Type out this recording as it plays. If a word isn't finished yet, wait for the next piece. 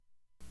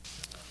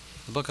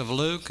The book of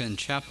Luke and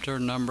chapter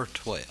number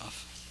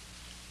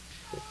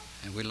 12.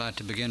 And we'd like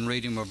to begin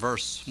reading with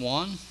verse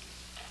 1.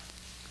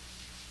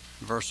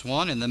 Verse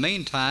 1, In the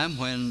meantime,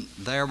 when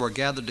there were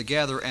gathered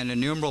together an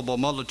innumerable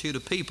multitude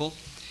of people,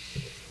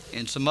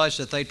 insomuch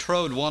that they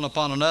trode one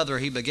upon another,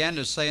 he began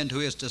to say unto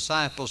his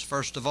disciples,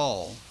 First of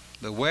all,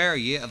 beware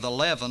ye of the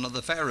leaven of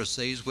the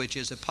Pharisees, which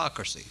is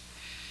hypocrisy.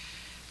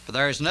 For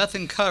there is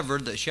nothing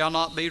covered that shall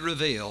not be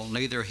revealed,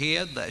 neither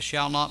hid that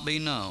shall not be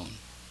known.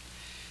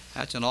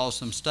 That's an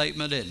awesome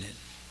statement, isn't it?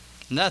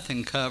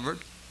 Nothing covered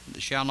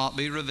that shall not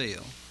be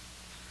revealed.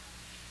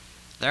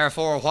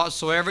 Therefore,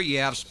 whatsoever ye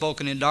have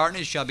spoken in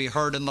darkness shall be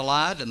heard in the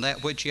light, and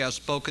that which ye have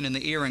spoken in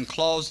the ear in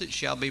closet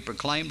shall be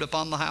proclaimed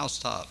upon the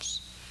housetops.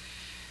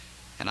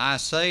 And I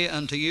say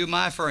unto you,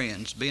 my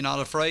friends, be not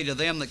afraid of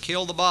them that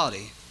kill the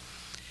body.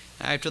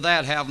 After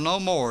that have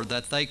no more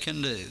that they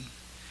can do.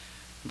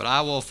 But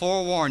I will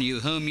forewarn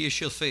you whom ye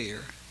shall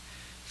fear.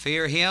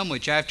 Fear him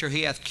which after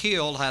he hath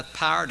killed hath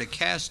power to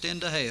cast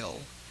into hell.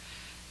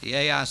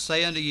 Yea, I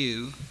say unto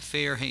you,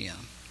 fear him.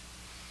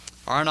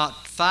 Are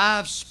not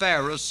 5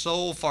 sparrows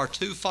sold for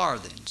 2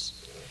 farthings?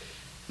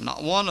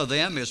 Not one of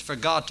them is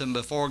forgotten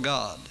before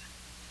God.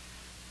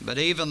 But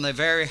even the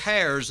very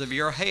hairs of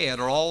your head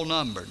are all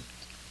numbered.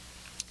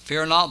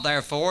 Fear not,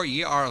 therefore,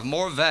 ye are of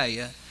more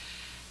value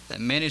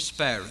than many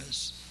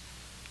sparrows.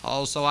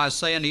 Also I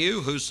say unto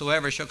you,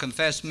 whosoever shall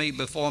confess me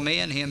before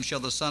men, him shall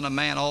the Son of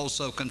Man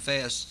also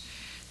confess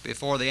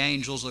before the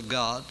angels of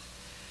God.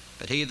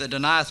 But he that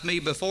denieth me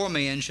before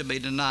men shall be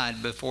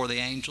denied before the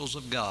angels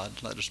of God.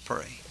 Let us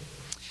pray.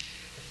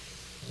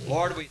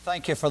 Lord, we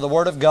thank you for the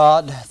Word of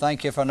God.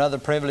 Thank you for another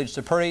privilege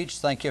to preach.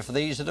 Thank you for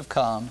these that have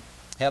come.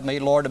 Help me,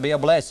 Lord, to be a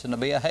blessing, to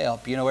be a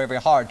help. You know every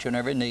heart, you know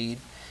every need.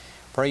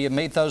 Pray you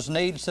meet those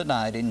needs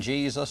tonight in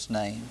Jesus'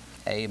 name.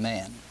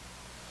 Amen.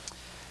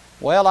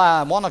 Well,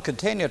 I want to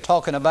continue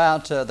talking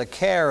about the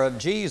care of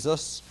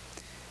Jesus.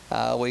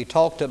 We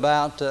talked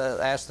about,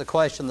 asked the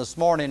question this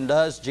morning,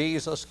 does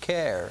Jesus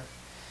care?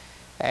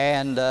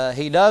 And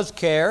He does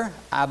care.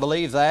 I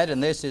believe that,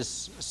 and this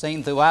is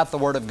seen throughout the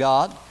Word of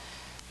God.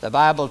 The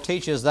Bible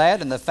teaches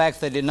that, and the fact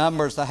that He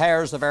numbers the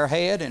hairs of our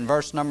head in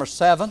verse number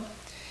 7.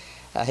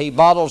 He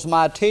bottles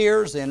my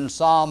tears in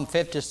Psalm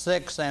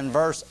 56 and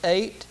verse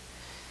 8.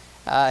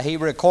 He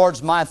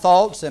records my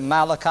thoughts in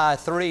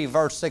Malachi 3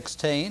 verse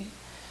 16.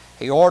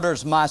 He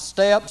orders my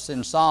steps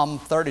in Psalm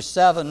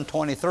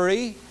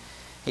 37:23.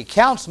 He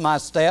counts my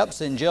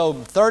steps in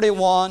Job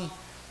 31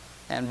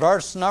 and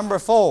verse number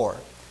 4.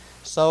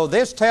 So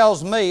this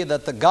tells me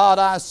that the God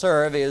I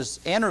serve is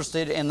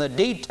interested in the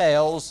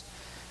details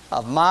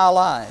of my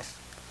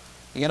life.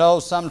 You know,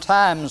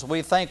 sometimes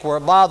we think we're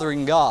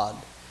bothering God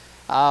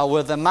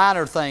with the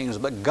minor things,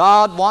 but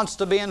God wants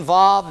to be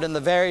involved in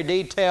the very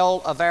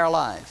detail of our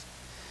life.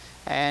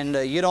 And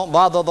you don't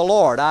bother the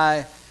Lord.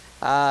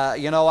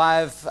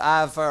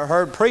 I've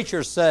heard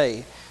preachers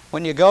say,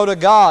 when you go to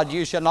God,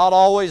 you should not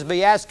always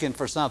be asking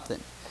for something.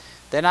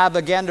 Then I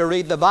began to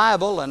read the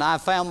Bible, and I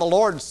found the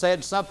Lord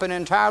said something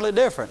entirely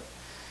different.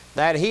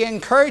 That He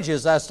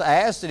encourages us to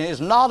ask and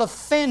is not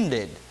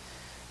offended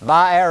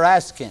by our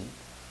asking.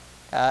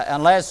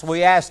 Unless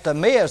we ask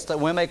amiss,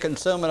 that we may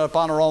consume it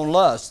upon our own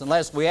lust,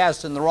 unless we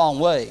ask in the wrong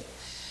way.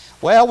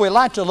 Well, we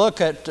like to look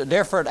at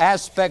different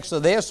aspects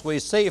of this. We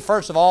see,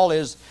 first of all,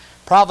 His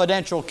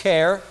providential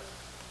care.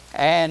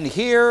 And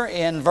here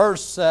in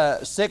verse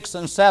 6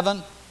 and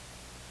 7,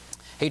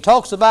 He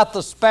talks about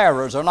the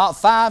sparrows. There are not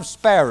 5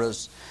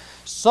 sparrows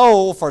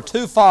sold for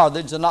 2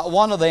 farthings, and not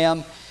one of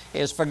them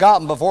is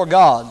forgotten before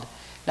God.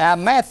 Now,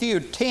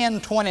 Matthew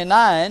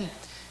 10:29,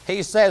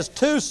 He says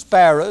 2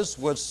 sparrows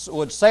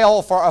would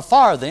sell for a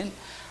farthing,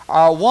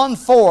 or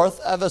 1/4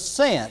 of a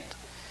cent.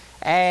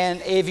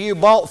 And if you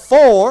bought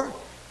 4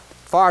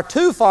 for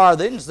 2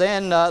 farthings,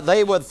 then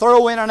they would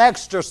throw in an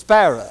extra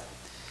sparrow.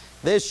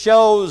 This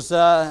shows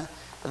the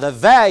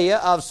value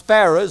of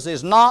sparrows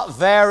is not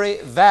very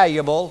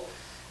valuable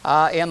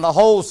in the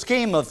whole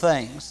scheme of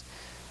things.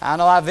 I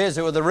know I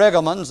visit with the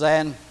Rigglemans,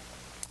 and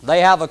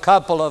they have a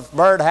couple of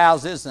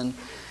birdhouses, and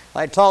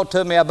they talk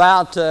to me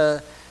about,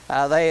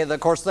 of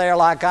course they're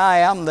like I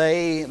am,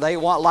 they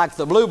want like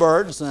the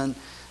bluebirds, and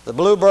the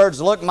bluebirds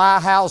looked my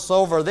house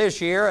over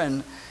this year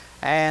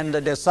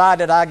and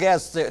decided, I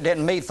guess, it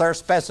didn't meet their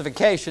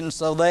specifications,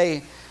 so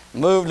they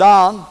moved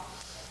on.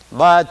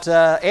 But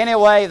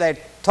anyway, they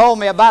told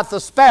me about the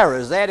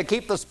sparrows. They had to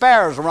keep the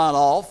sparrows run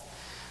off,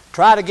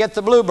 try to get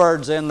the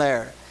bluebirds in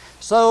there.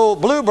 So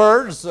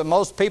bluebirds,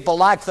 most people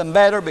like them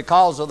better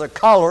because of their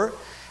color.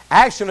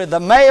 Actually, the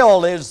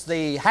male is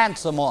the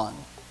handsome one.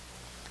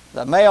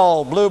 The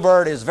male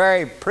bluebird is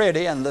very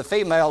pretty, and the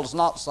female is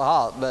not so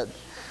hot. But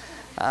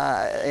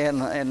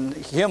in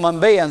human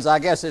beings, I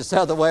guess it's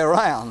the other way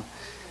around.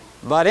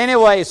 But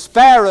anyway,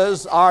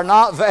 sparrows are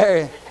not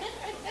very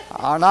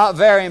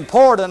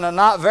important and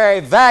not very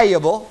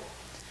valuable.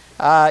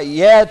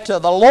 Yet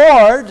the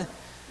Lord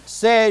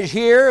says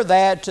here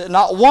that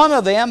not one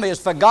of them is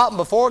forgotten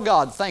before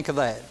God. Think of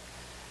that.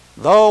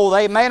 Though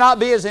they may not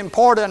be as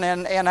important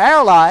in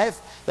our life,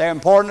 they're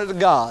important to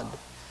God.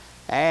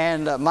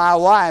 And my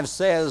wife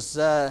says,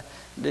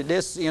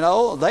 this,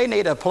 they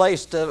need a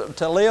place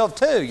to live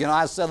too.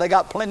 I said, they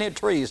got plenty of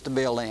trees to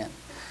build in.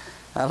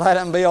 Let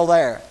them build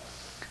there.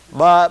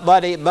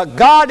 But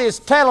God is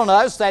telling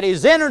us that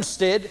He's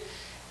interested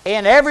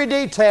in every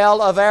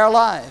detail of our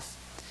life.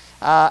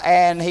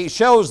 And He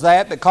shows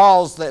that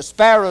because the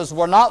sparrows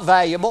were not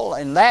valuable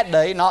in that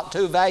day, not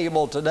too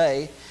valuable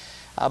today,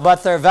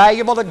 but they're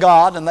valuable to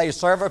God and they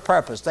serve a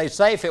purpose. They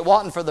say if it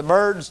wasn't for the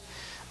birds,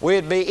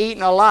 we'd be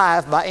eaten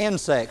alive by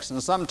insects.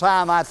 And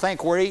sometimes I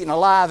think we're eaten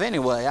alive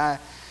anyway.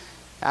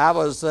 I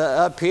was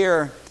up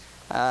here,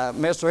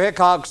 Mr.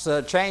 Hickok's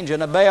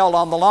changing a bell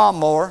on the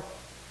lawnmower,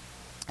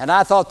 and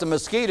I thought the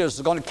mosquitoes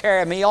were going to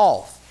carry me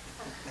off.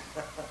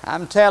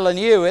 I'm telling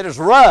you, it is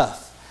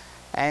rough.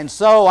 And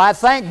so I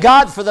thank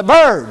God for the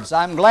birds.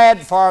 I'm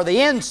glad for the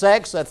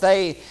insects that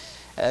they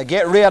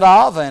get rid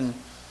of.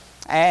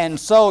 And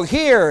so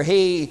here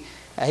he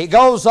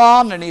goes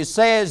on and he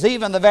says,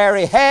 even the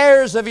very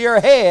hairs of your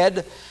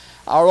head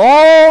are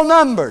all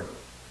numbered.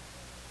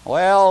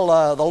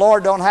 Well, the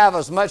Lord don't have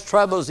as much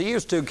trouble as He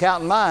used to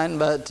counting mine,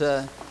 but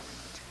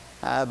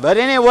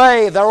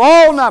anyway, they're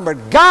all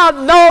numbered.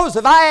 God knows.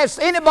 If I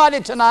ask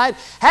anybody tonight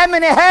how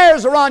many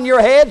hairs are on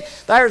your head,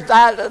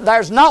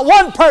 there's not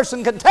one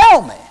person can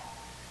tell me,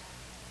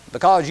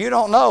 because you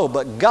don't know,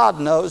 but God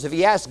knows. If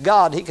you ask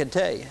God, He could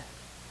tell you.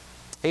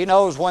 He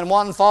knows when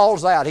one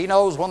falls out. He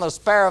knows when the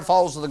sparrow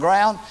falls to the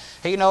ground.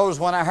 He knows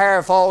when a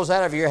hair falls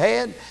out of your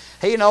head.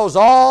 He knows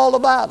all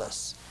about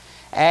us.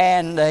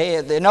 And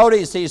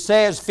notice He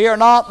says, fear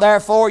not,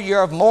 therefore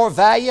you're of more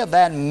value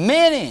than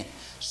many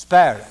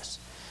sparrows.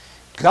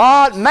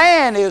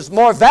 Man is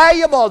more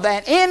valuable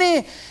than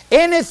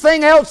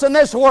anything else in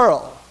this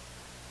world.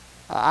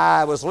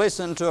 I was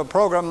listening to a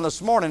program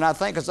this morning, I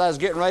think as I was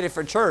getting ready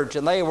for church,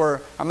 and they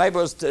were, or maybe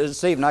it was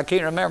this evening, I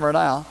can't remember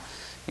now,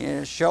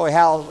 show you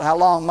how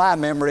long my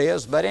memory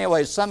is, but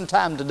anyway,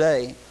 sometime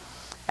today,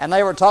 and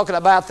they were talking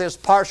about this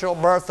partial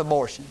birth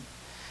abortion.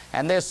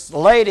 And this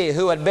lady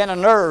who had been a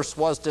nurse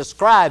was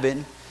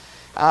describing,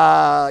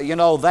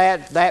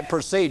 that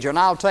procedure, and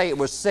I'll tell you, it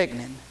was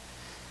sickening.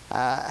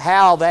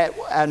 How that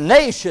a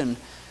nation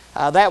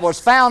that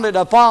was founded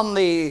upon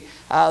the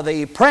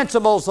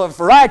principles of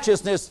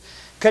righteousness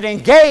could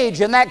engage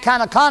in that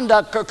kind of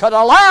conduct, or could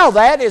allow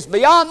that, is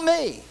beyond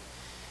me.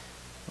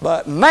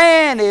 But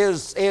man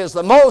is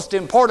the most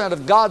important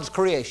of God's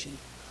creation.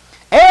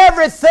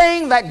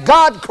 Everything that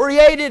God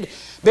created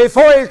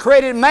before He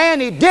created man,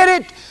 He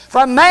did it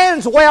for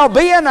man's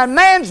well-being and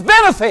man's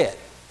benefit.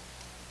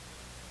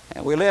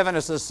 And we live in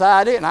a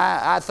society, and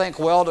I think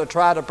well to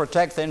try to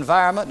protect the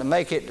environment and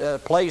make it a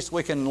place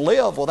we can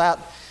live without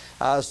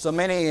so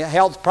many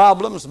health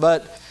problems.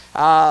 But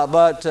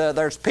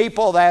there's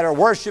people that are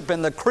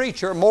worshiping the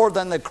creature more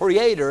than the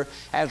Creator,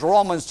 as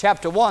Romans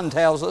chapter 1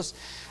 tells us.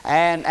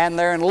 And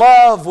they're in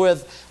love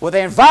with the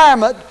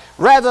environment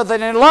rather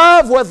than in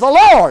love with the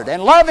Lord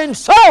and loving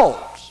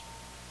souls.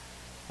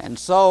 And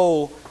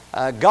so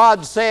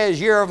God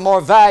says you're of more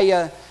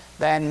value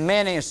than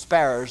many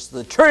sparrows.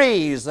 The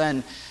trees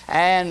and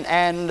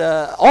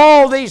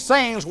all these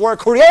things were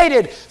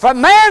created for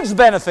man's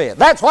benefit.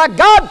 That's why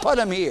God put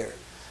them here,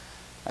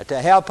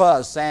 to help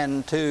us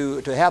and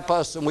to help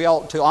us, and we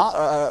ought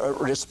to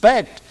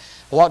respect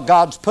what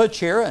God's put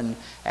here and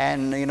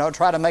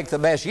try to make the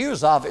best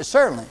use of it,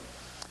 certainly,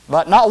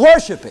 but not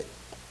worship it.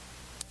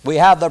 We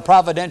have the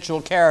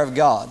providential care of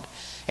God.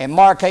 In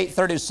Mark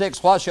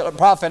 8:36, what shall it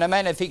profit a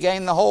man if he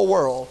gain the whole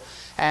world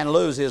and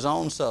lose his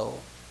own soul?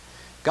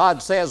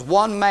 God says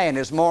one man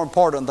is more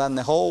important than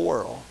the whole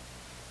world.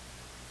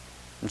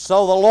 And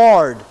so the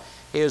Lord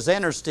is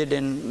interested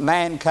in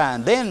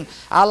mankind. Then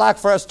I'd like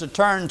for us to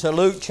turn to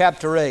Luke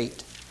chapter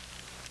 8.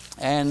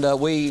 And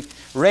we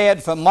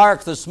read from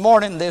Mark this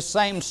morning this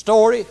same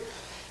story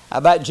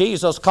about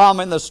Jesus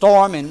calming the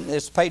storm. In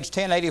this page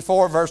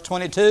 1084, verse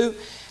 22.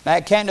 Now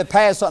it came to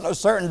pass on a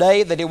certain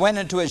day that He went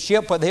into a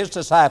ship with His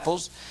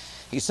disciples.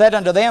 He said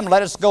unto them,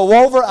 let us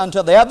go over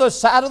unto the other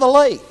side of the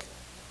lake.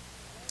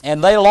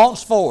 And they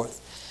launched forth.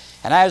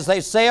 And as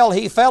they sailed,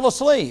 He fell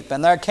asleep.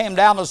 And there came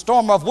down a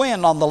storm of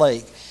wind on the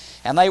lake.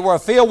 And they were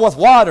filled with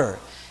water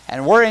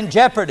and were in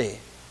jeopardy.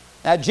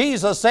 Now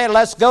Jesus said,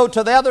 let's go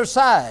to the other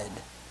side.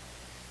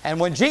 And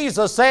when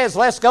Jesus says,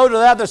 let's go to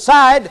the other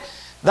side,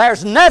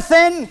 there's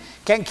nothing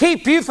can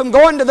keep you from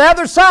going to the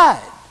other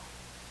side.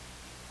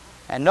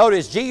 And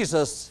notice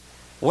Jesus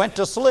went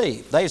to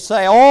sleep. They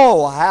say,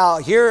 oh,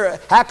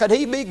 how could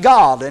He be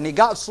God? And He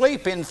got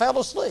sleepy and fell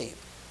asleep.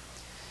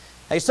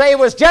 They say it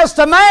was just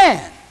a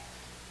man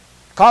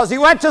because he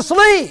went to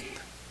sleep.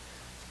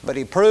 But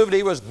He proved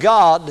He was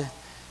God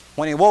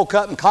when He woke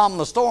up and calmed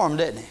the storm,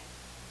 didn't He?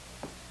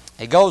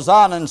 He goes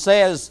on and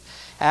says,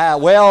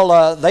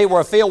 they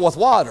were filled with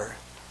water.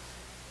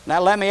 Now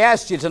let me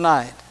ask you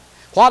tonight,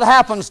 what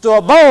happens to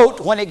a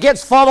boat when it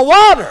gets full of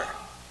water?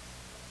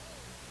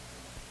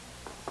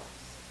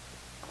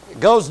 It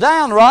goes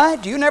down,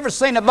 right? You never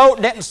seen a boat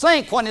that didn't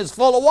sink when it's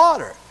full of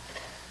water.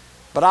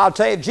 But I'll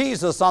tell you,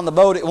 Jesus on the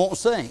boat, it won't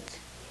sink.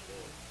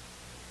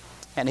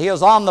 And He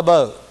was on the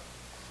boat.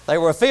 They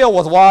were filled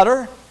with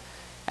water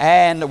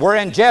and were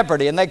in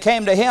jeopardy. And they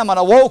came to him and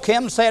awoke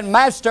him, saying,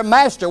 Master,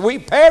 Master, we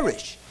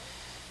perish.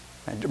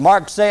 And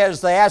Mark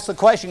says, they asked the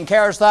question,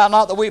 carest thou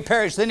not that we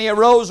perish? Then he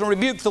arose and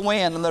rebuked the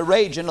wind and the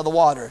raging of the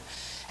water.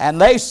 And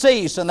they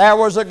ceased, and there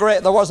was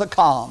a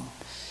calm.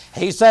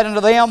 He said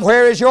unto them,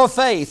 Where is your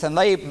faith? And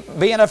they,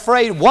 being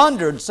afraid,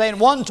 wondered, saying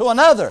one to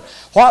another,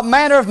 What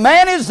manner of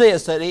man is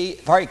this,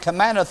 for he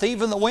commandeth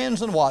even the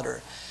winds and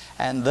water,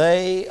 and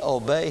they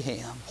obey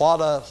him.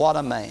 What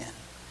a man.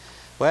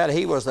 Well,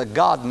 he was a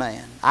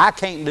God-man. I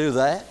can't do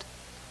that.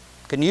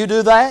 Can you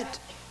do that?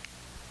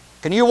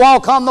 Can you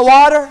walk on the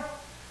water?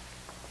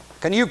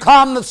 Can you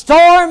calm the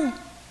storm?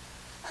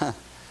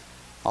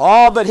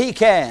 Oh, but he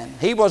can.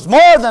 He was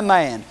more than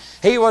man.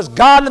 He was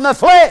God in the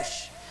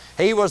flesh.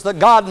 He was the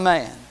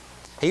God-man.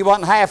 He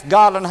wasn't half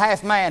God and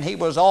half man. He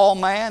was all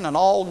man and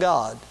all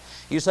God.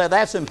 You say,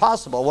 that's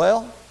impossible.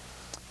 Well,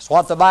 it's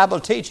what the Bible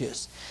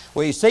teaches.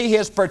 We see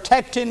His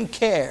protecting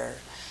care.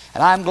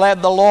 And I'm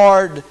glad the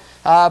Lord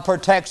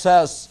protects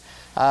us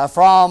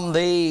from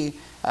the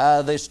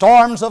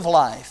storms of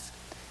life.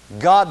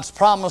 God's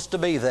promised to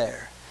be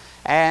there.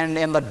 And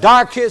in the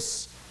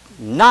darkest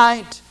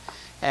night,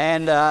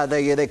 and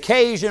the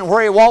occasion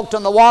where He walked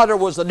on the water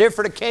was a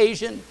different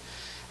occasion.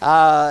 They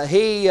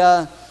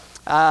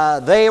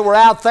were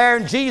out there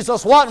and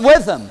Jesus wasn't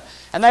with them.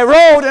 And they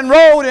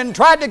rowed and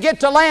tried to get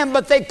to land,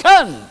 but they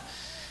couldn't.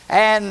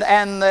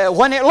 And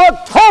when it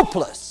looked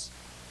hopeless,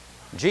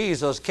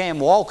 Jesus came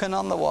walking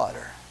on the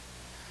water.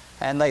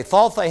 And they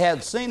thought they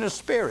had seen a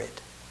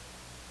spirit.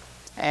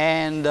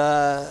 And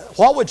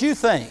what would you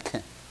think?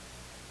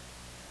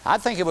 I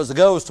think it was a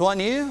ghost,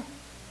 wasn't you?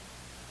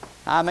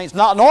 I mean, it's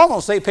not normal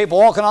to see people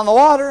walking on the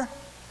water.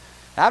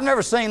 I've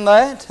never seen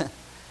that.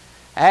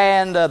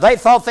 And they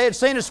thought they had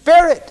seen a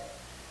spirit.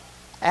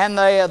 And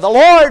the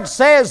Lord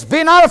says,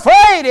 Be not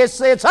afraid,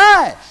 it's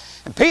I.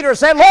 And Peter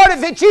said, Lord,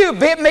 if it's you,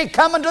 bid me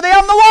come unto thee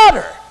on the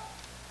water.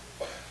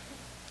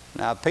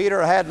 Now,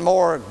 Peter had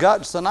more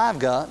guts than I've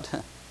got.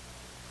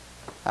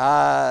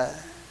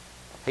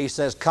 He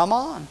says, Come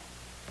on,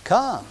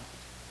 come.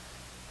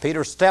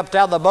 Peter stepped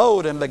out of the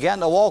boat and began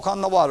to walk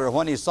on the water.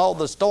 When he saw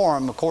the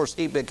storm, of course,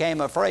 he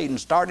became afraid and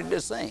started to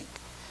sink.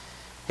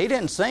 He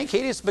didn't sink,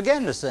 he just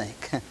began to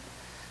sink.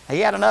 He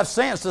had enough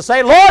sense to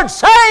say, Lord,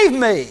 save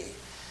me!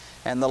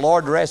 And the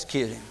Lord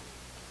rescued him.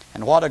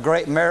 And what a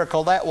great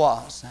miracle that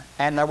was.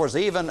 And there was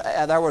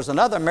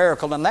another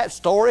miracle in that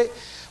story.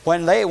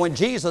 When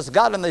Jesus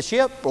got in the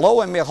ship,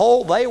 lo and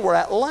behold, they were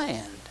at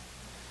land.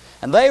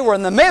 And they were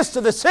in the midst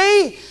of the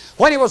sea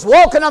when He was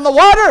walking on the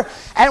water.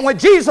 And when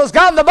Jesus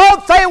got in the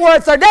boat, they were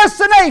at their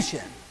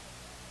destination.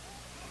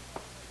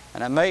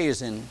 An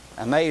amazing,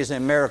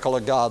 amazing miracle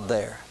of God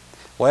there.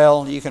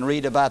 Well, you can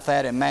read about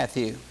that in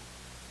Matthew.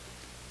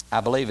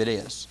 I believe it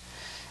is.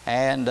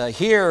 And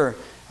here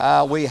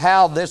we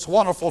have this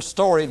wonderful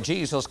story of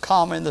Jesus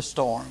calming the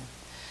storm.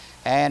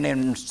 And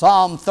in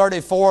Psalm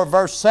 34,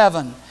 verse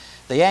 7,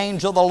 the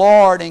angel of the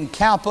Lord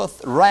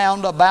encampeth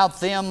round about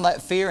them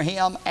that fear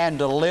Him and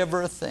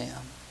delivereth them.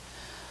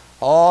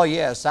 Oh,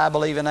 yes, I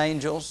believe in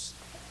angels.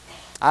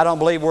 I don't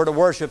believe we're to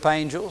worship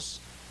angels.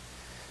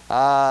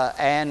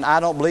 And I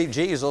don't believe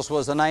Jesus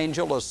was an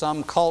angel, as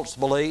some cults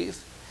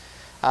believe.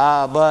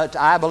 But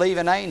I believe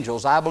in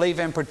angels. I believe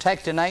in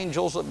protecting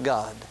angels of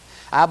God.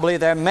 I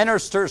believe they're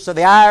ministers to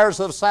the heirs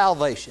of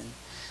salvation.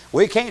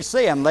 We can't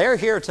see them. They're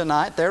here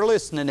tonight. They're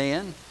listening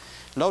in.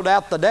 No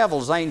doubt the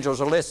devil's angels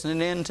are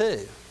listening in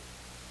too.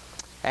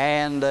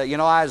 And,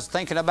 I was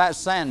thinking about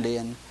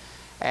Sandy,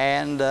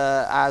 and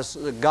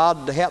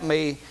God helped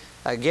me,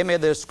 give me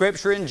the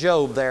scripture in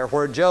Job there,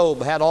 where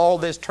Job had all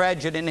this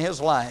tragedy in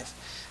his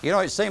life.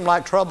 It seemed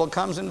like trouble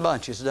comes in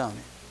bunches, don't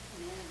it?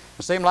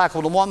 It seemed like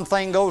when one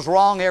thing goes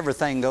wrong,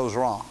 everything goes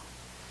wrong.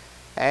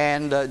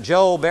 And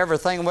Job,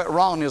 everything went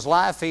wrong in his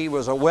life. He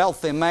was a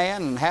wealthy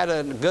man and had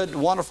a good,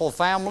 wonderful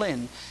family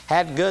and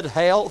had good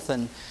health.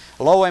 And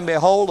lo and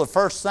behold, the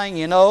first thing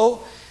you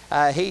know,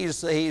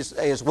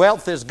 his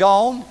wealth is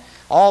gone.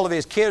 All of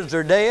his kids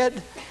are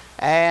dead.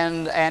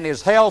 And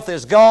his health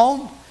is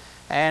gone.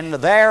 And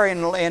there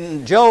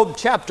in Job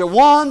chapter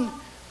 1,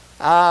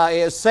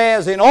 it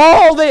says, In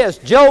all this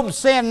Job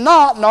sinned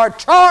not, nor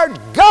charged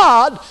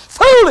God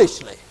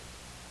foolishly.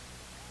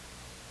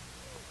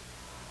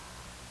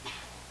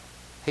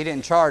 He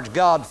didn't charge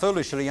God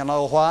foolishly, you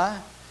know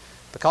why?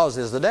 Because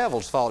it's the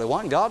devil's fault. It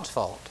wasn't God's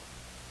fault.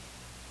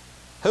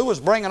 Who was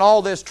bringing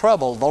all this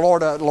trouble? The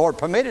Lord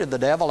permitted the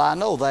devil, I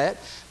know that.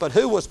 But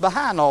who was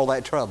behind all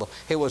that trouble?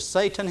 It was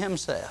Satan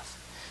himself.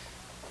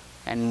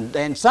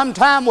 And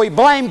sometimes we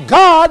blame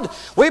God.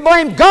 We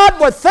blame God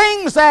with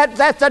things that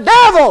the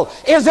devil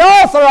is the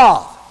author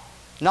of,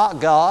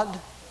 not God.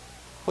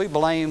 We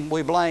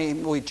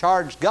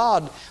charge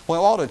God. We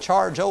ought to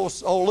charge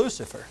old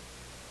Lucifer.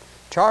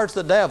 Charge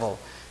the devil.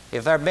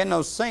 If there had been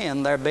no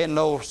sin, there had been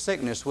no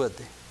sickness with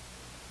thee.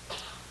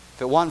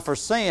 If it wasn't for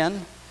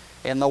sin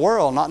in the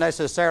world, not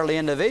necessarily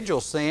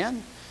individual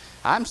sin,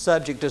 I'm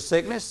subject to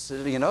sickness.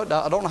 I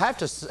don't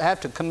have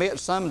to commit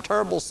some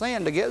terrible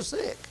sin to get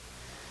sick.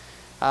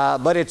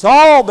 But it's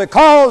all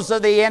because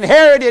of the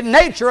inherited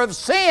nature of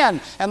sin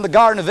in the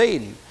Garden of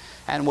Eden.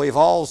 And we've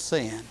all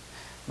sinned.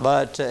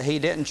 But he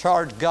didn't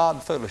charge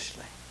God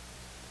foolishly.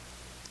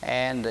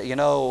 And,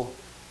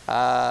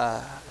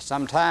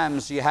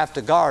 sometimes you have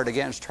to guard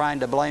against trying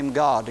to blame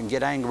God and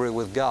get angry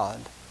with God.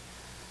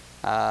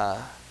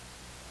 Of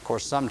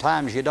course,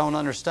 sometimes you don't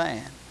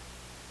understand.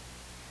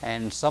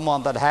 And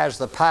someone that has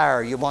the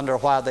power, you wonder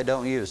why they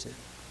don't use it.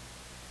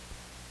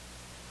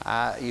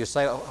 You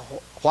say,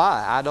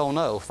 why? I don't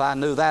know. If I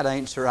knew that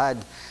answer,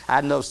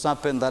 I'd know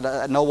something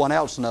that no one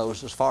else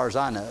knows as far as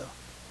I know.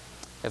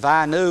 If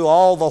I knew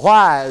all the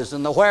whys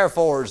and the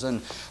wherefores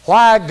and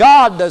why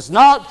God does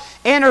not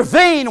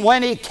intervene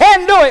when He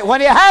can do it,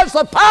 when He has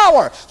the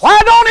power, why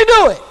don't He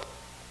do it?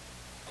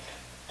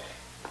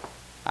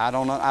 I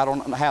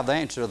don't have the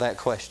answer to that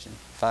question.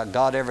 If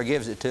God ever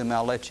gives it to me,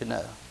 I'll let you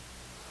know.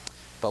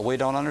 But we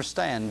don't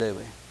understand, do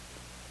we?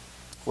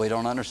 We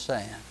don't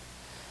understand.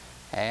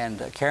 And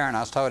Karen,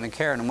 I was talking to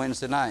Karen on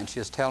Wednesday night, and she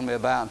was telling me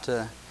about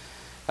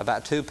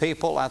two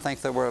people. I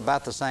think they were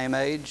about the same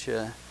age.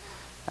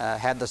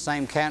 Had the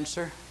same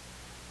cancer,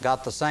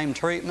 got the same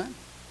treatment.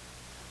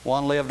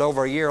 One lived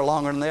over a year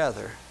longer than the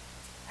other.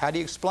 How do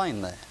you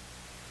explain that?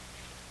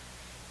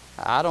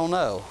 I don't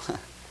know.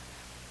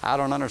 I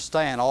don't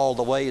understand all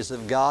the ways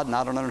of God, and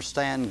I don't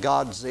understand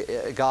God's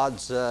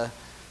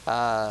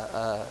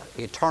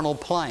eternal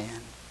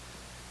plan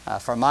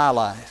for my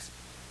life.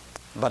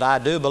 But I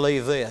do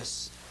believe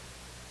this: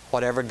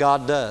 whatever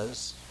God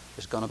does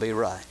is going to be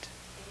right,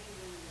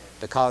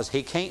 because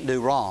He can't do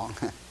wrong.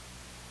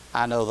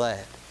 I know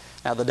that.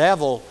 Now the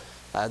devil,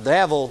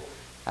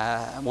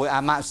 I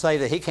might say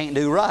that he can't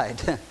do right.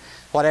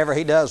 Whatever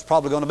he does is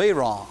probably going to be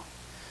wrong.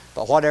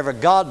 But whatever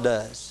God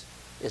does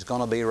is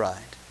going to be right.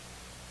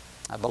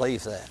 I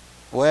believe that.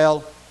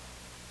 Well,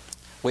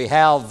 we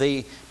have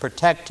the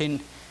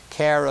protecting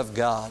care of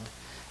God.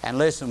 And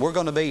listen, we're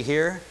going to be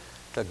here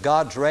till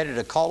God's ready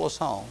to call us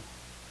home.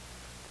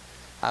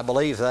 I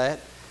believe that.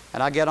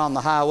 And I get on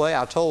the highway,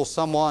 I told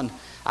someone,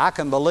 I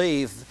can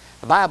believe,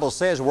 the Bible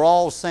says we're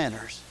all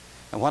sinners.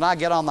 And when I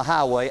get on the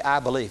highway, I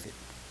believe it.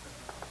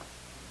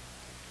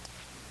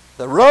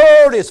 The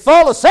road is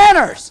full of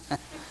sinners.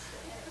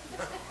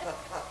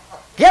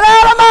 Get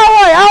out of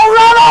my way, I'll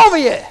run over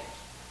you.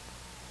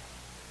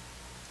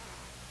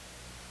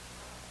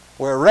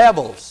 We're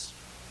rebels.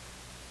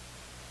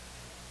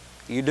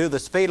 You do the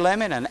speed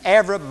limit and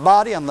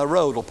everybody on the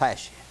road will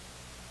pass you.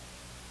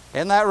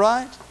 Isn't that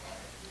right?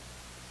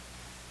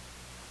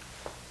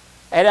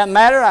 It doesn't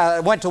matter. I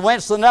went to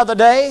Winston the other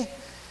day.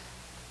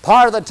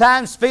 Part of the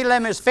time speed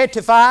limit is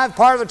 55,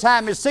 part of the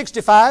time is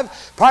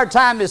 65, part of the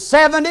time is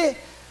 70,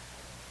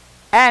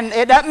 and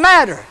it doesn't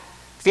matter.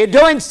 If you're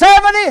doing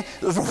 70,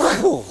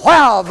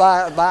 wow,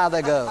 by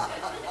they go.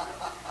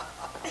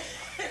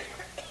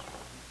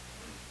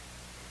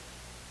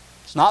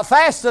 It's not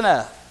fast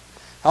enough.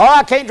 Oh,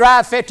 I can't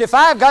drive 55,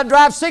 I've got to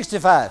drive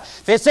 65.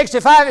 If it's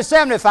 65, it's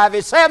 75. If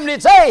it's 70,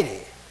 it's 80.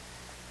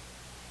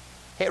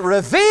 It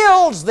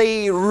reveals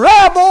the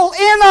rebel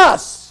in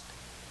us.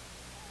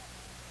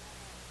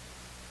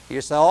 You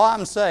say, oh,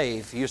 I'm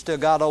saved. You still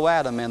got old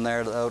Adam in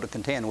there, though, to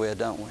contend with,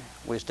 don't we?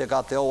 We still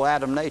got the old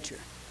Adam nature.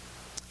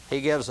 He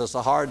gives us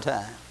a hard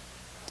time.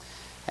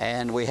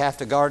 And we have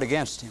to guard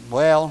against him.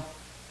 Well,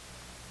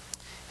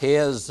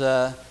 his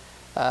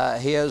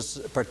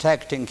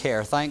protecting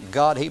care. Thank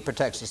God He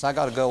protects us. I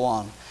got to go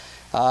on.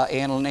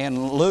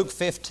 In Luke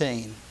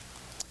 15,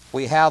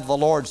 we have the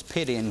Lord's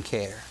pity and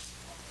care.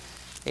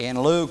 In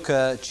Luke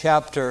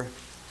chapter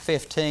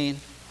 15,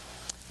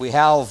 we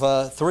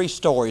have three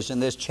stories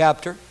in this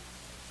chapter.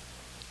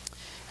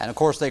 And of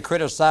course they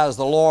criticize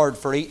the Lord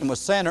for eating with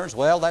sinners.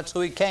 Well, that's who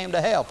He came to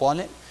help,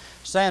 wasn't it?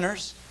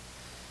 Sinners.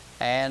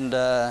 And,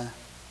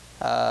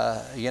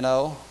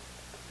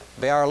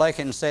 B.R.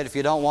 Lakin said, if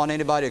you don't want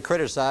anybody to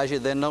criticize you,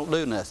 then don't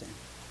do nothing.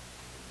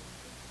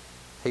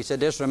 He said,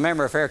 just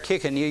remember, if they're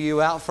kicking you,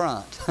 you out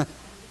front.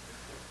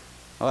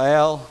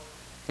 Well,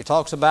 he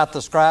talks about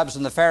the scribes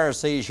and the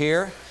Pharisees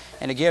here,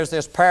 and he gives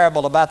this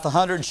parable about the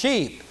 100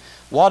 sheep.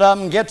 One of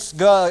them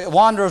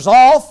wanders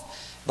off.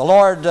 The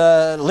Lord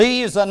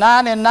leaves the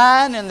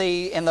 99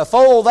 in the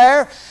fold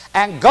there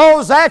and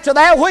goes after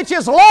that which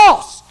is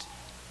lost.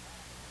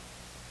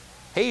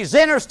 He's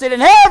interested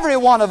in every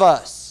one of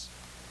us.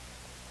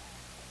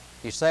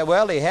 You say,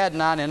 well, he had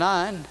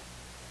 99.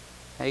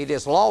 He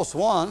just lost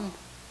one,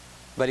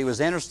 but he was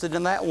interested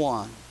in that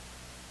one.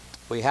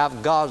 We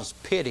have God's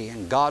pity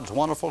and God's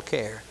wonderful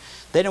care.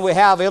 Then we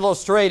have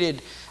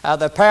illustrated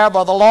the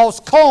parable of the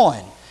lost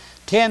coin.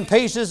 10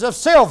 pieces of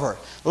silver,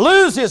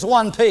 loses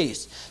one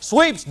piece,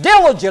 sweeps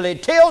diligently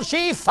till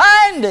she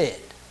find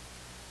it.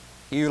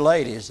 You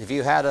ladies, if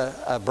you had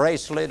a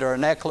bracelet or a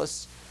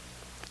necklace,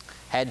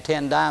 had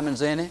 10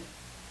 diamonds in it,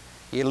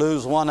 you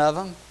lose one of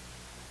them,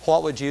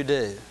 what would you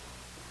do?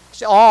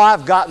 Say, oh,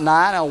 I've got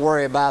 9, don't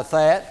worry about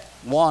that.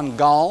 One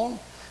gone.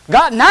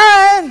 Got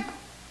 9?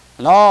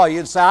 No,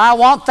 you'd say, I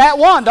want that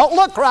one. Don't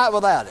look right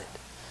without it.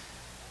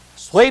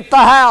 Sweep the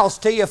house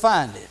till you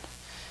find it.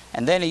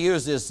 And then he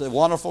uses the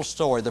wonderful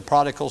story, the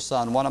prodigal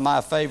son, one of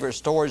my favorite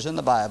stories in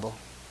the Bible.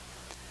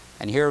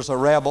 And here's a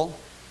rebel,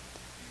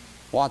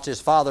 wants his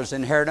father's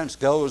inheritance,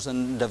 goes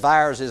and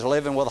devours his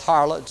living with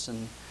harlots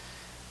and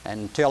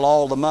until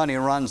all the money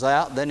runs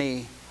out. Then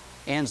he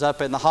ends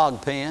up in the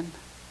hog pen.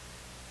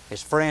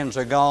 His friends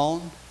are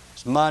gone.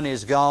 His money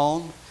is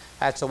gone.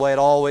 That's the way it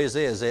always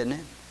is, isn't it?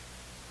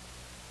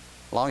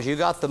 As long as you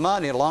got the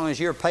money, as long as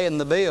you're paying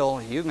the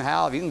bill, you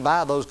can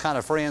buy those kind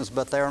of friends,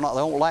 but they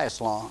don't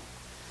last long.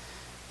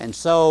 And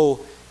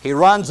so he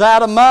runs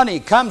out of money,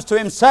 comes to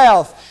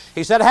himself.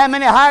 He said, how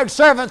many hired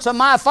servants of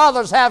my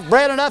father's have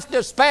bread enough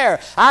to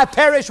spare? I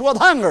perish with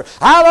hunger.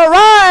 I'll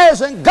arise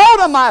and go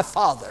to my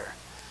father.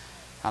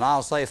 And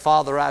I'll say,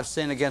 Father, I've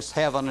sinned against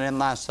heaven and in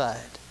thy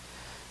sight.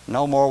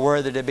 No more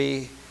worthy to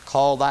be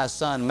called thy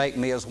son. Make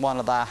me as one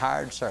of thy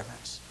hired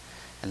servants.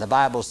 And the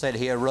Bible said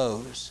he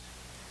arose,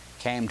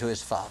 came to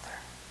his father.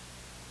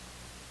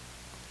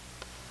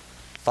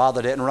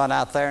 Father didn't run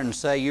out there and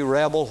say, you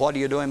rebel, what are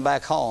you doing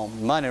back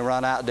home? Money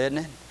run out, didn't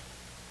it?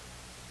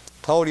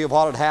 Told you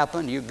what had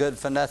happened, you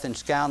good-for-nothing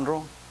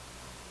scoundrel.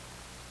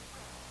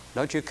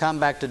 Don't you come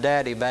back to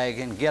Daddy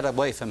begging, get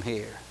away from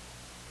here.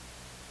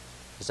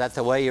 Is that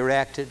the way you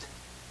reacted?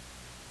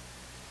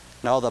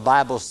 No, the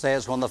Bible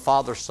says when the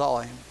father saw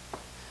him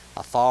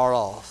afar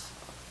off,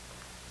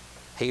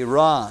 he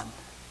run.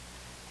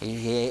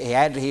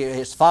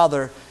 His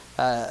father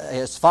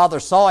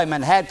saw him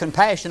and had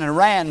compassion and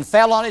ran and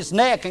fell on his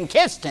neck and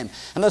kissed him.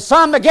 And the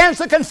son begins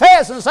to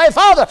confess and say,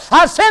 Father,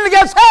 I've sinned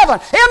against heaven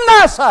in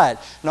thy sight.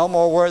 No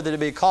more worthy to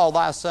be called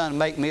thy son.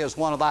 Make me as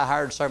one of thy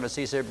hired servants.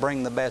 He said,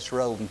 bring the best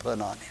robe and put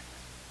on him.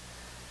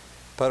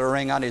 Put a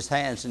ring on his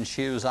hands and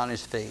shoes on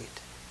his feet.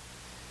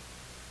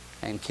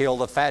 And kill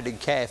the fatted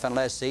calf and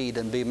let's eat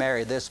and be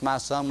merry. This my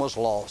son was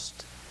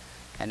lost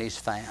and he's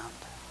found.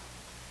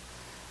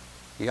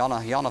 You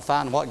want to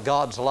find what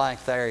God's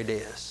like? There it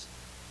is.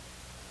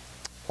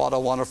 What a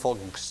wonderful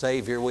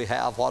Savior we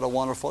have. What a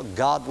wonderful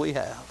God we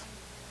have.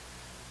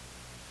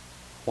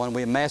 When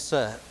we mess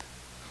up,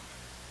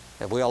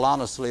 if we'll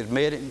honestly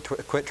admit it and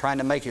quit trying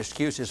to make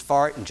excuses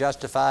for it and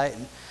justify it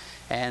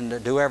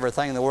and do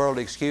everything in the world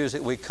to excuse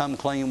it, we come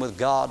clean with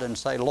God and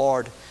say,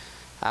 Lord,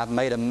 I've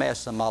made a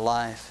mess of my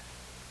life.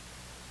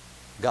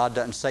 God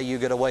doesn't say, you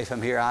get away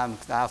from here.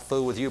 I've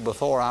fooled with you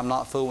before. I'm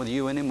not fooling with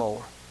you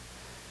anymore.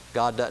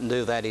 God doesn't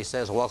do that. He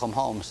says, welcome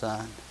home,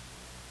 son.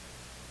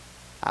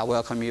 I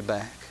welcome you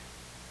back.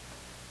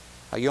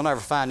 You'll never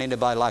find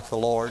anybody like the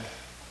Lord.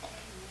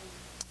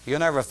 You'll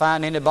never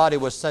find anybody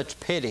with such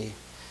pity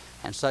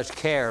and such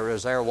care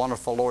as our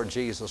wonderful Lord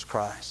Jesus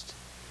Christ.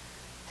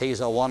 He's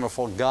a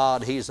wonderful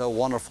God. He's a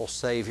wonderful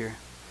Savior.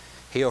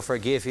 He'll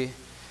forgive you.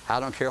 I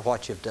don't care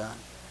what you've done.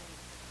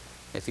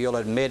 If you'll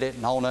admit it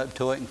and own up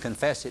to it and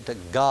confess it to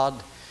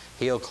God,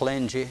 He'll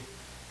cleanse you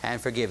and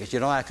forgive you. You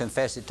don't have to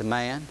confess it to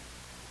man.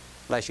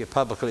 Unless you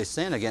publicly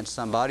sin against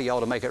somebody, you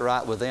ought to make it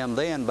right with them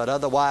then. But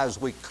otherwise,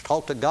 we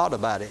talk to God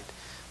about it.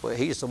 Well,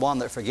 He's the one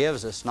that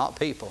forgives us, not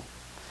people.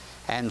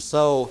 And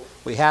so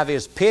we have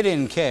His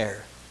pitying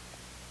care.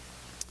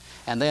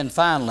 And then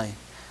finally,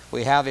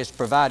 we have His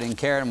providing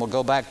care. And we'll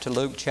go back to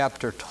Luke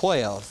chapter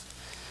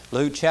 12.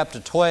 Luke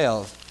chapter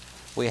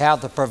 12, we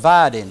have the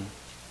providing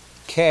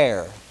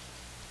care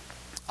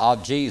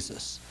of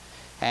Jesus.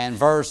 And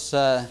verse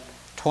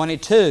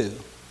 22,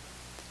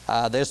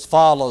 this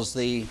follows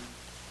the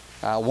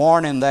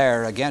warning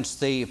there against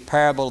the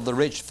parable of the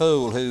rich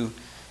fool who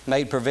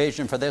made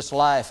provision for this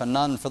life and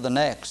none for the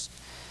next.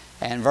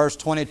 And verse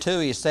 22,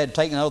 he said,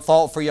 take no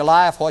thought for your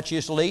life, what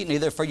you shall eat,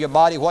 neither for your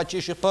body, what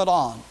you shall put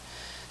on.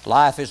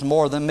 Life is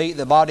more than meat,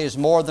 the body is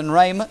more than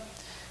raiment.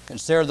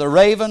 Consider the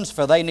ravens,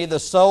 for they neither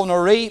sow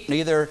nor reap,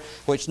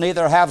 which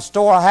neither have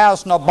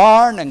storehouse nor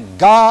barn, and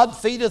God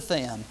feedeth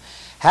them.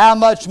 How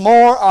much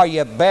more are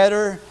you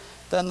better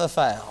than the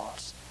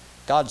fowls?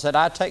 God said,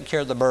 I take care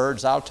of the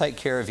birds, I'll take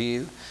care of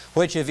you.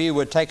 Which of you,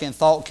 with taking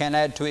thought, can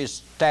add to his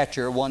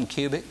stature 1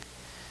 cubit?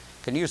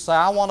 Can you say,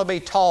 I want to be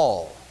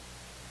tall?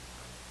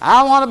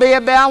 I want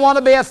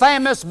to be a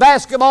famous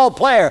basketball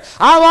player.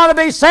 I want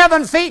to be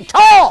 7 feet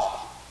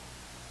tall.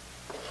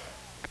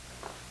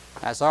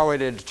 That's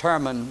already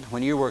determined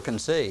when you were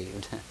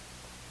conceived.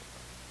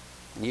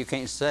 You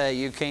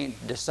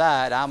can't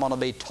decide, I'm going to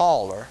be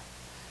taller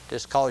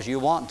just because you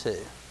want to.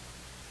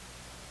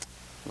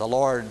 The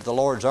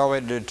Lord's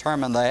already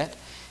determined that.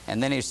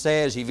 And then He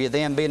says, if you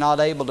then be not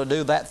able to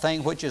do that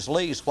thing which is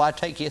least, why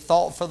take ye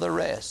thought for the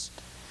rest?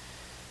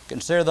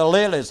 Consider the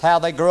lilies, how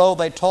they grow,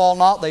 they toil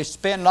not, they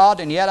spin not,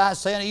 and yet I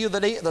say unto you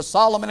that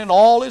Solomon in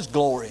all his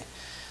glory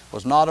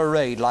was not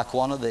arrayed like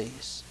one of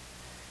these.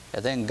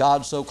 And then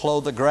God so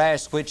clothed the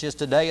grass, which is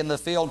today in the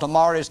field,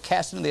 tomorrow is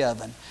cast in the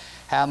oven.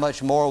 How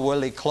much more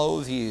will He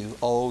clothe you,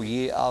 O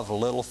ye of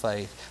little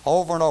faith?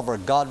 Over and over,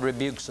 God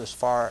rebukes us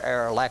for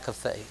our lack of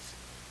faith.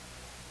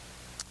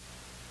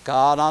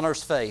 God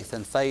honors faith,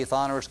 and faith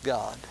honors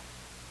God.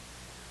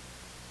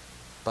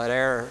 But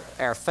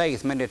our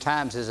faith many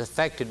times is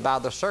affected by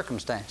the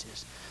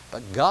circumstances.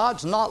 But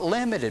God's not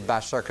limited by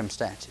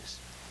circumstances.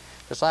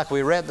 Just like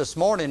we read this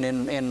morning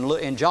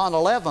in John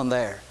 11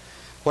 there,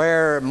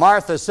 where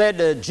Martha said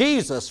to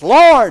Jesus,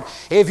 Lord,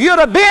 if you'd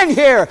have been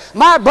here,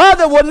 my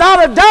brother would not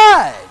have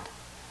died.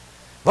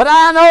 But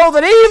I know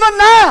that even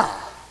now,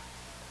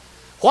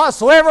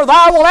 whatsoever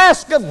thou wilt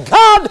ask of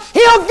God,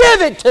 He'll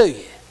give it to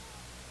you.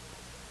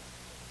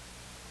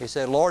 He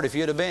said, Lord, if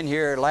you'd have been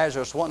here,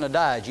 Lazarus wouldn't have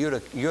died. You'd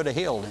have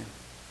healed him.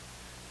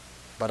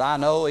 But I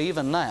know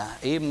even now,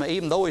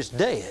 even though he's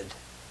dead,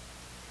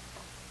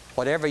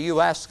 whatever you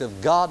ask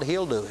of God,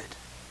 He'll do it.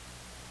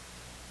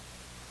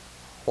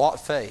 What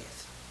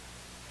faith?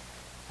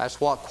 That's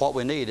what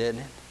we need, isn't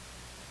it?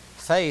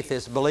 Faith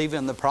is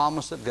believing the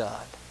promise of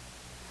God.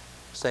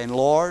 Saying,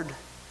 Lord,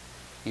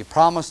 you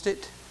promised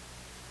it.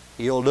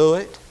 You'll do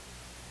it.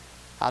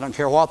 I don't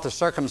care what the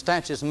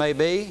circumstances may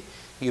be.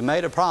 You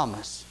made a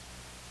promise.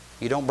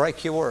 You don't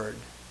break your word.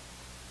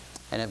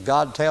 And if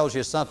God tells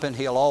you something,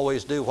 He'll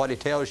always do what He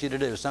tells you to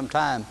do.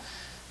 Sometimes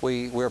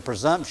we're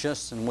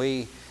presumptuous and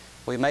we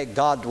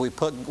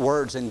put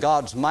words in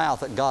God's mouth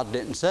that God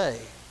didn't say.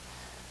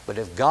 But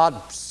if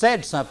God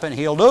said something,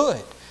 He'll do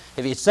it.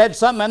 If He said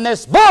something in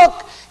this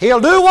book, He'll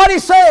do what He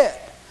said.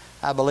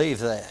 I believe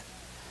that.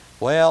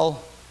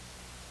 Well,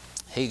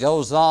 he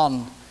goes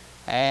on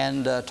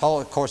and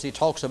of course he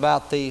talks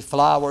about the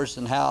flowers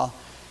and how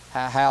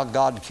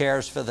God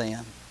cares for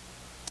them.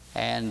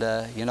 And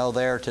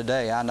there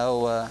today, I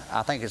know,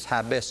 I think it's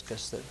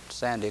hibiscus that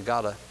Sandy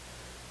got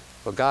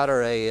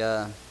her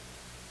a,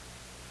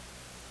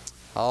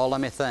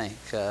 let me think,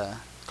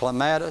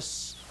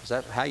 clematis, is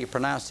that how you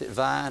pronounce it,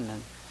 vine?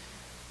 And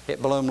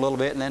it bloomed a little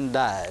bit and then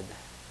died.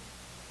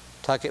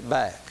 Tuck it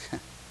back.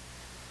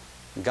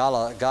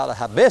 Got a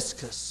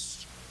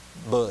hibiscus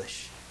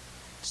bush.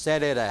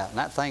 Set it out, and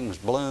that thing's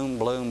bloom,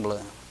 bloom,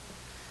 bloom.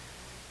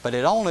 But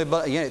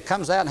it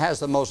comes out and has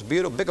the most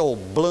beautiful, big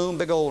old bloom,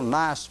 big old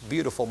nice,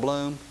 beautiful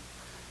bloom.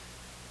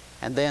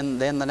 And then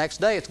the next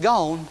day it's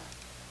gone.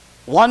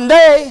 One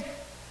day,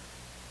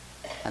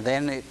 and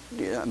then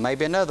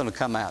maybe another will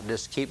come out.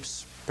 Just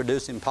keeps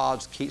producing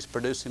pods, keeps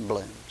producing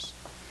blooms.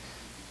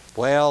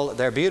 Well,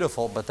 they're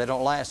beautiful, but they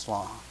don't last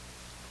long.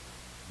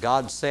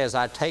 God says,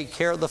 I take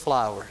care of the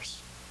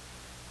flowers.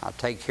 I'll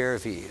take care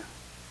of you.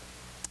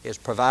 Is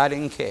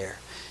providing care.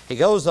 He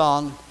goes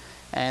on,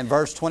 and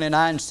verse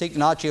 29, seek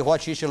not ye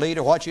what ye shall eat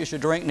or what ye shall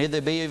drink,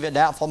 neither be of a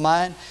doubtful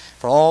mind.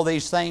 For all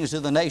these things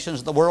do the nations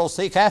of the world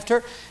seek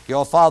after.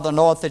 Your Father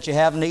knoweth that ye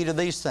have need of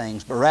these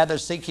things. But rather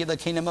seek ye the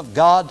kingdom of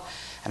God,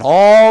 and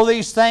all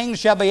these things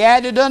shall be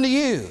added unto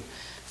you.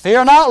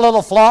 Fear not,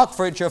 little flock,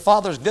 for it's your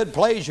Father's good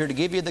pleasure to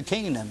give you the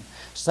kingdom.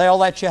 Sell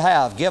that you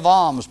have, give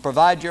alms,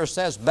 provide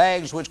yourselves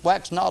bags which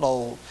wax not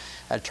old,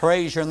 a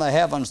treasure in the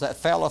heavens that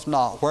faileth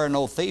not, where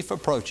no thief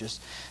approacheth,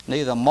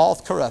 neither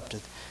moth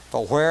corrupteth.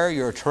 For where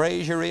your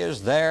treasure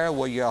is, there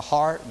will your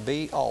heart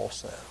be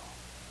also.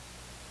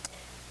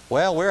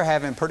 Well, we're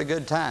having pretty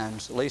good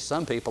times. At least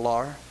some people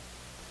are.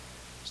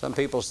 Some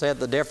people said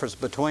the difference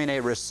between a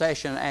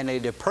recession and a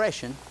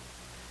depression.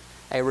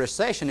 A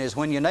recession is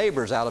when your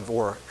neighbor's out of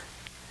work.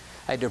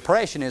 A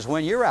depression is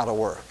when you're out of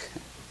work.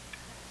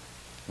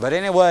 But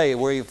anyway,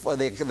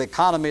 the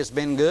economy has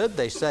been good,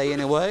 they say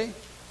anyway.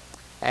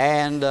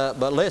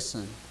 But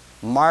listen,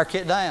 mark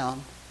it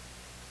down.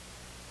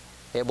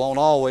 It won't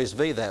always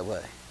be that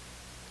way.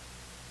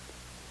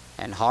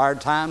 And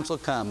hard times will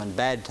come, and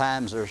bad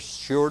times are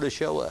sure to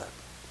show up.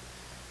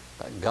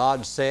 But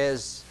God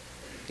says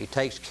He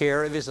takes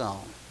care of His own.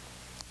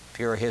 If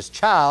you're His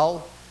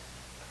child,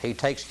 He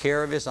takes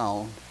care of His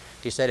own.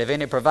 He said, if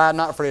any provide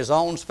not for his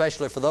own,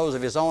 especially for those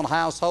of his own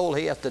household,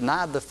 he hath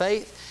denied the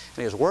faith,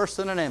 and is worse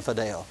than an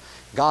infidel.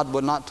 God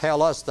would not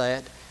tell us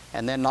that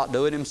and then not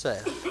do it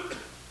Himself.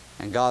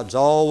 And God's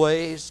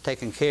always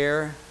taken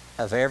care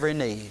of every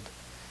need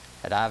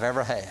that I've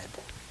ever had.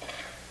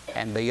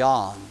 And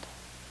beyond,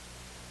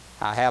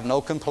 I have no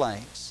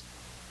complaints.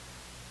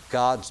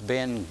 God's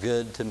been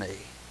good to me.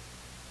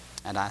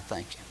 And I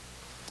thank Him.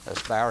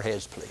 Let's bow our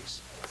heads,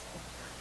 please.